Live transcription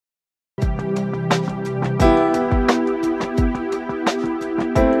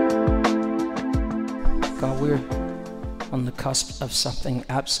on the cusp of something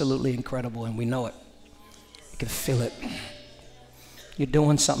absolutely incredible, and we know it. You can feel it. You're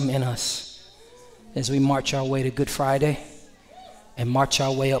doing something in us as we march our way to Good Friday and march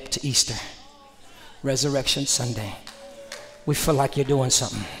our way up to Easter, Resurrection Sunday. We feel like you're doing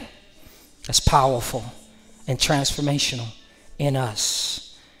something that's powerful and transformational in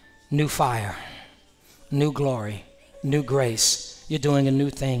us. New fire, new glory, new grace. You're doing a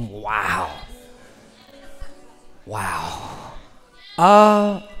new thing. Wow. Wow.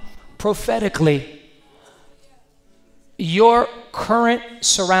 Prophetically, your current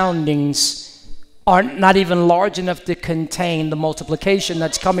surroundings are not even large enough to contain the multiplication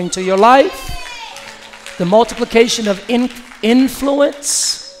that's coming to your life, the multiplication of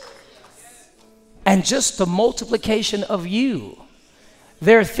influence, and just the multiplication of you.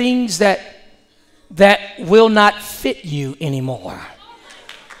 There are things that will not fit you anymore.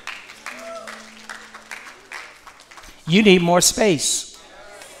 You need more space.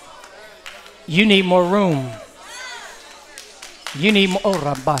 You need more room. You need more. Oh,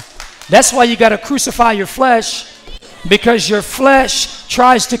 Rabbi. That's why you got to crucify your flesh, because your flesh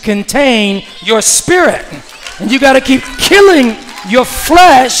tries to contain your spirit. And you got to keep killing your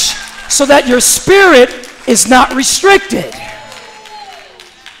flesh so that your spirit is not restricted.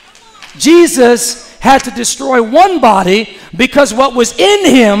 Jesus had to destroy one body because what was in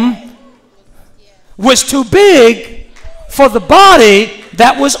him was too big for the body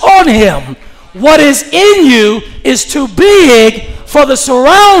that was on him. What is in you is too big for the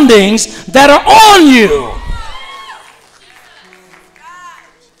surroundings that are on you.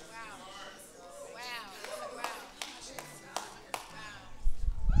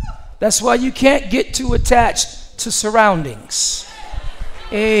 That's why you can't get too attached to surroundings.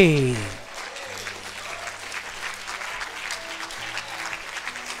 Hey.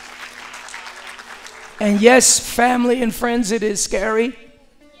 And yes, family and friends, it is scary.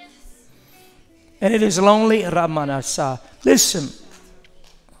 And it is lonely. Ramanasa. Listen.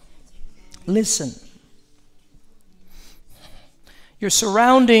 Your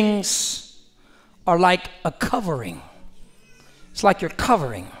surroundings are like a covering. It's like you're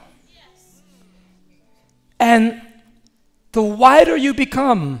covering. And the wider you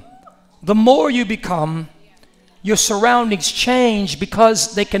become, the more you become, your surroundings change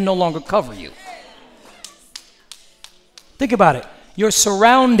because they can no longer cover you. Think about it. Your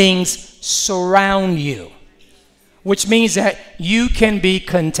surroundings surround you, which means that you can be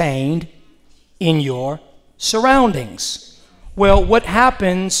contained in your surroundings. Well, what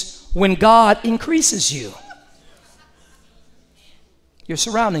happens when God increases you? Your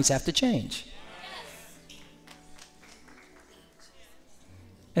surroundings have to change.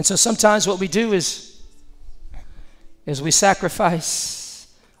 And so sometimes what we do is we sacrifice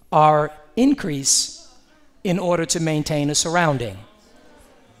our increase in order to maintain a surrounding.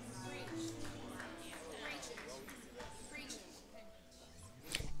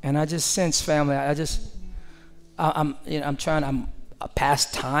 And I just sense, family, I'm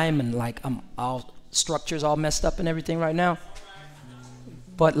past time, and like structure's all messed up and everything right now.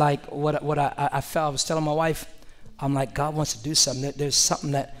 But like what I felt, I was telling my wife, I'm like, God wants to do something. There's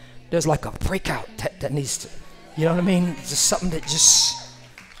something there's like a breakout that needs to, you know what I mean? It's just something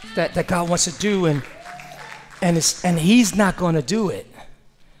that God wants to do, and he's not going to do it.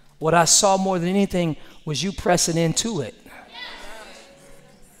 What I saw more than anything was you pressing into it.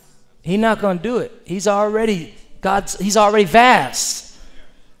 He's not going to do it. He's already vast.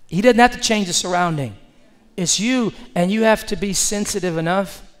 He doesn't have to change the surrounding. It's you, and you have to be sensitive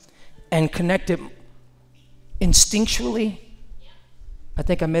enough and connected instinctually. I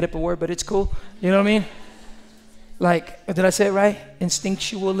think I made up a word, but it's cool. You know what I mean? Like, did I say it right?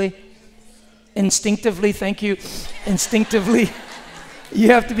 Instinctually. Instinctively, thank you. Instinctively,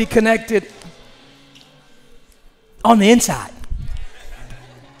 you have to be connected on the inside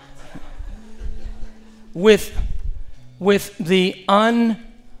with the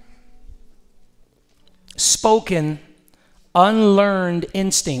unspoken, unlearned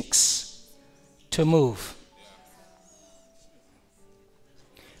instincts to move.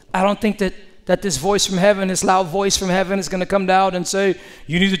 I don't think that this voice from heaven, this loud voice from heaven is going to come down and say,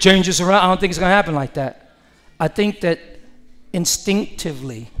 you need to change this around. I don't think it's going to happen like that. I think that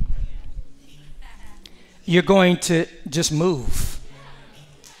instinctively, you're going to just move.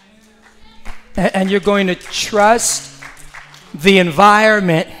 And you're going to trust the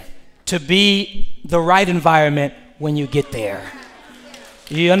environment to be the right environment when you get there.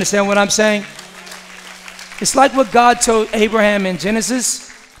 You understand what I'm saying? It's like what God told Abraham in Genesis.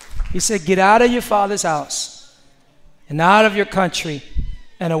 He said, get out of your father's house and out of your country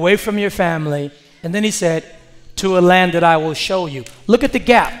and away from your family. And then he said, to a land that I will show you. Look at the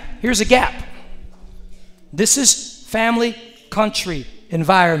gap. Here's a gap. This is family, country,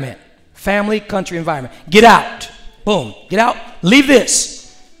 environment. Family, country, environment. Get out. Boom. Get out. Leave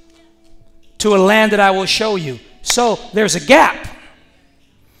this. To a land that I will show you. So there's a gap.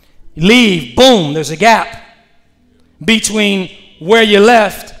 Leave. Boom. There's a gap between where you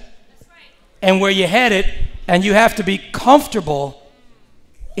left and where you're headed. And you have to be comfortable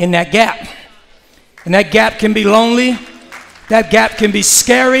in that gap. And that gap can be lonely. That gap can be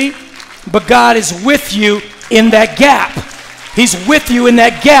scary. But God is with you in that gap. He's with you in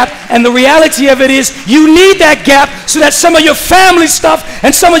that gap. And the reality of it is you need that gap so that some of your family stuff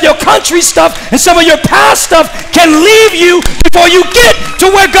and some of your country stuff and some of your past stuff can leave you before you get to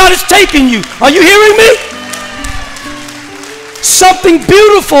where God is taking you. Are you hearing me? Something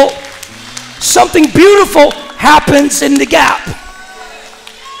beautiful happens in the gap.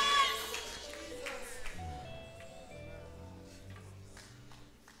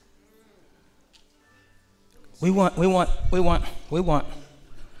 We want.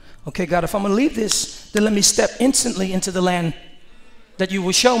 Okay, God, if I'm going to leave this, then let me step instantly into the land that you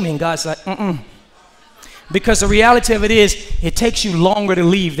will show me. And God's like, Because the reality of it is, it takes you longer to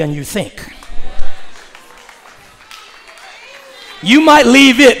leave than you think. You might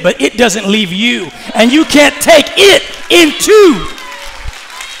leave it, but it doesn't leave you. And you can't take it into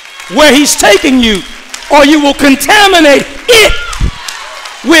where he's taking you, or you will contaminate it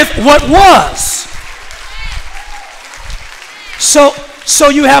with what was. So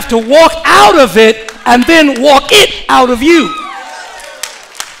you have to walk out of it and then walk it out of you.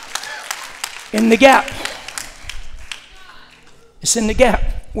 In the gap. It's in the gap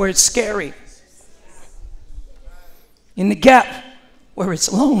where it's scary. In the gap where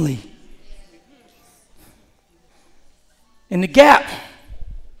it's lonely. In the gap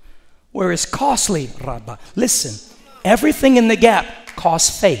where it's costly. Listen, everything in the gap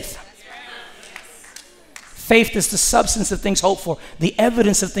costs faith. Faith is the substance of things hoped for, the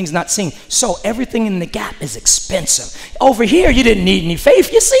evidence of things not seen. So everything in the gap is expensive. Over here, you didn't need any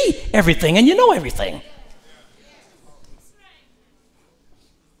faith. You see everything and you know everything.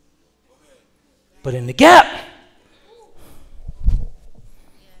 But in the gap,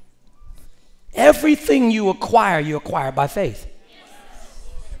 everything you acquire by faith.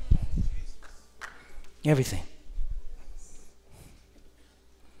 Everything.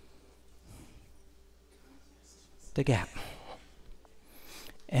 The gap.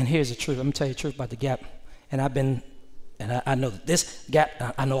 And here's the truth. I'm going to tell you the truth about the gap. And I know this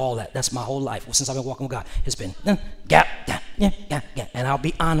gap, I know all that. That's my whole life. Well, since I've been walking with God, it's been gap. And I'll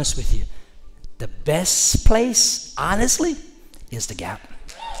be honest with you. The best place, honestly, is the gap.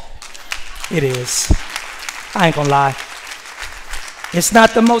 It is. I ain't going to lie. It's not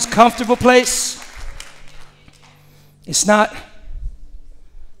the most comfortable place. It's not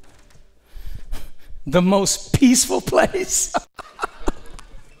the most peaceful place.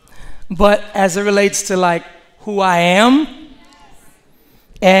 But as it relates to like who I am,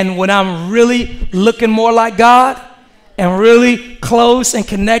 and when I'm really looking more like God and really close and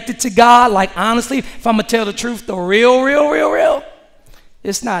connected to God, like honestly, if I'm gonna tell the truth, the real,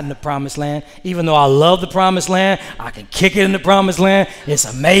 it's not in the promised land. Even though I love the promised land, I can kick it in the promised land. It's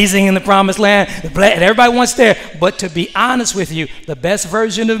amazing in the promised land. And everybody wants there. But to be honest with you, the best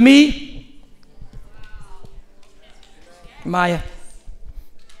version of me, Maya,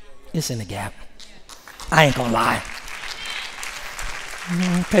 it's in the gap. I ain't gonna lie.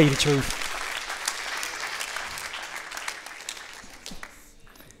 Tell you the truth.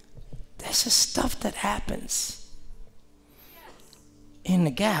 There's just stuff that happens in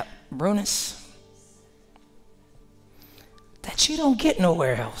the gap, Brunis, that you don't get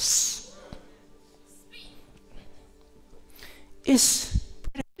nowhere else. It's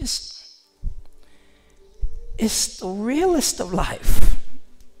the realest of life,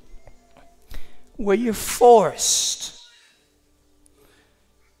 where you're forced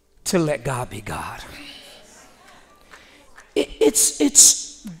to let God be God.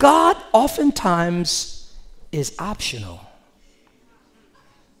 It's God oftentimes is optional.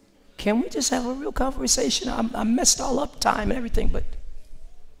 Can we just have a real conversation? I messed all up time and everything,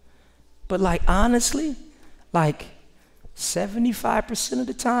 but like honestly, like 75% of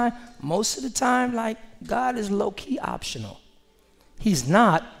the time, most of the time, like God is low-key optional. He's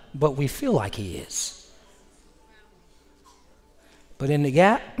not, but we feel like he is. But in the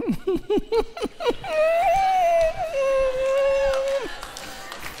gap,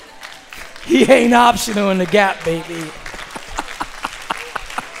 he ain't optional in the gap, baby.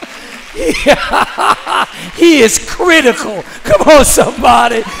 He is critical. Come on,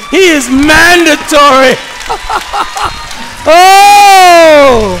 somebody. He is mandatory.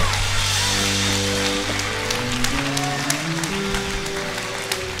 Oh!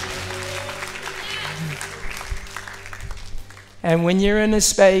 And when you're in a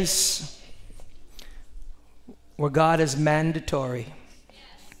space where God is mandatory,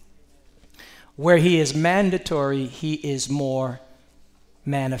 where He is mandatory, He is more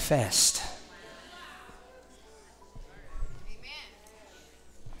manifest.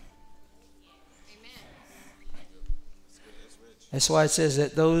 That's why it says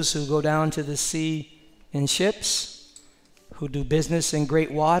that those who go down to the sea in ships, who do business in great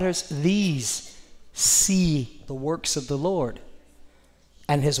waters, these see the works of the Lord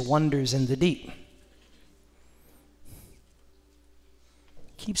and His wonders in the deep.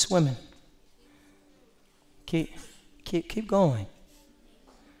 Keep swimming. Keep going.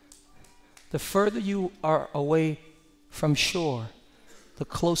 The further you are away from shore, the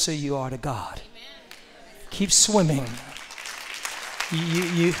closer you are to God. Keep swimming.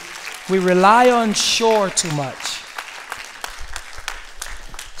 We rely on shore too much.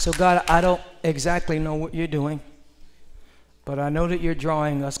 So God, I don't exactly know what you're doing, but I know that you're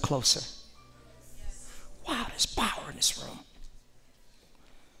drawing us closer. Wow, there's power in this room.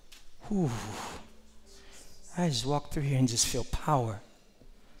 Whew. I just walk through here and just feel power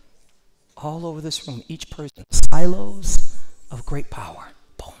all over this room. Each person, silos of great power.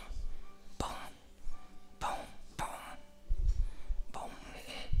 Boom, boom, boom, boom, boom,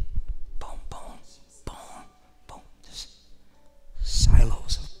 boom, boom, boom, boom. Just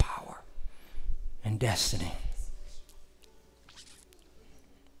silos of power and destiny.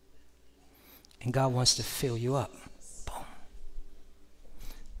 And God wants to fill you up. Boom.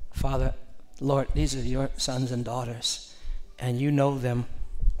 Father, Lord, these are your sons and daughters, and you know them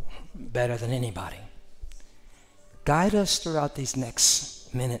better than anybody. Guide us throughout these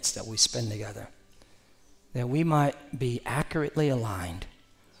next minutes that we spend together, that we might be accurately aligned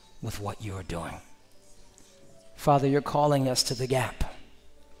with what you are doing. Father, you're calling us to the gap,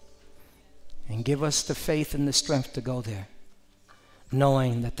 and give us the faith and the strength to go there,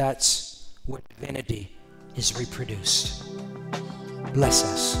 knowing that that's where divinity is reproduced. Bless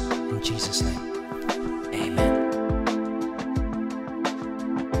us in Jesus' name.